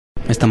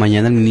Esta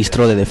mañana el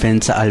ministro de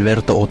Defensa,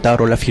 ALBERTO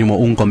OTAROLA, firmó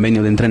un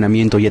convenio de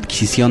entrenamiento y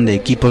adquisición de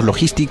equipos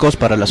logísticos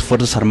para las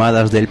Fuerzas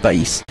Armadas del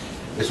país.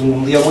 Es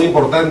un día muy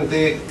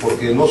importante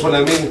porque no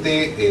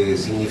solamente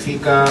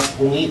significa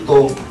un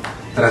hito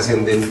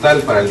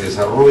trascendental para el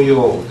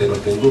desarrollo de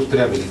nuestra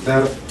industria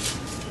militar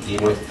y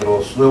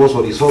nuestros nuevos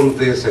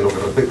horizontes en lo que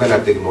respecta a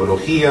la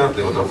tecnología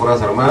de nuestras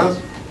Fuerzas Armadas,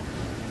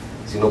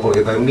 sino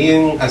porque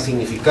también ha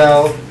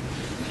significado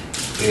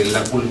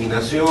la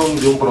culminación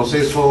de un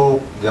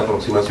proceso de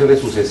aproximaciones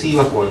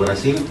sucesivas con el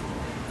Brasil,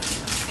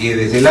 que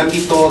desde el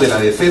ámbito de la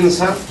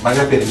defensa van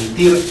a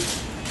permitir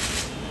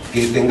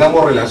que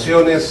tengamos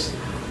relaciones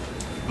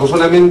no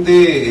solamente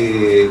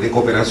de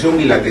cooperación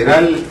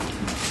bilateral,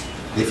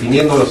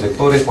 definiendo los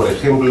sectores, por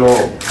ejemplo,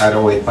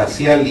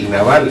 aeroespacial y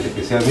naval,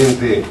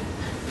 especialmente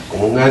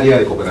como un área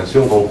de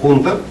cooperación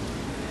conjunta.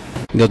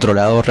 De otro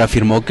lado,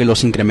 reafirmó que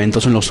los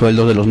incrementos en los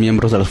sueldos de los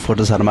miembros de las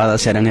Fuerzas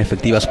Armadas se harán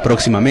efectivas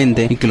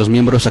próximamente y que los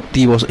miembros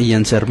activos y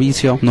en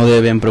servicio no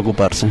deben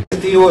preocuparse.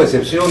 Testigo de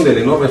excepción del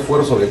enorme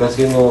esfuerzo que está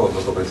haciendo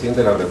nuestro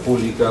presidente de la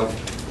República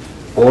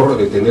por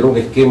tener un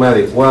esquema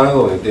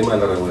adecuado en el tema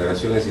de las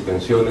remuneraciones y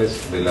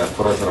pensiones de las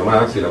Fuerzas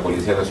Armadas y la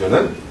Policía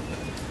Nacional.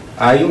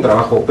 Hay un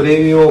trabajo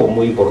previo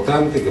muy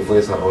importante que fue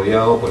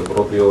desarrollado por el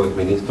propio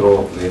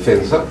exministro de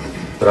Defensa,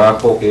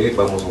 trabajo que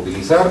vamos a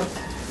utilizar.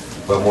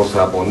 Vamos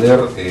a poner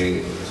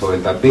sobre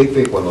el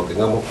tapete cuando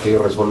tengamos que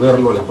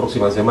resolverlo en las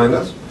próximas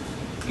semanas.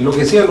 Y lo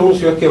que sí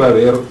anuncio es que va a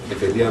haber,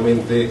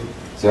 efectivamente,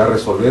 se va a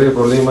resolver el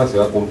problema, se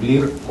va a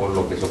cumplir con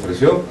lo que se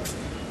ofreció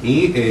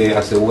y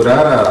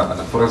asegurar a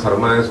las Fuerzas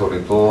Armadas, sobre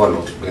todo a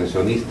los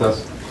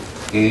pensionistas,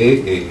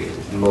 que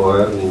no va a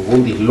haber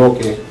ningún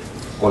disloque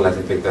con las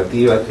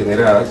expectativas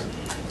generadas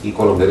y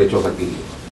con los derechos adquiridos.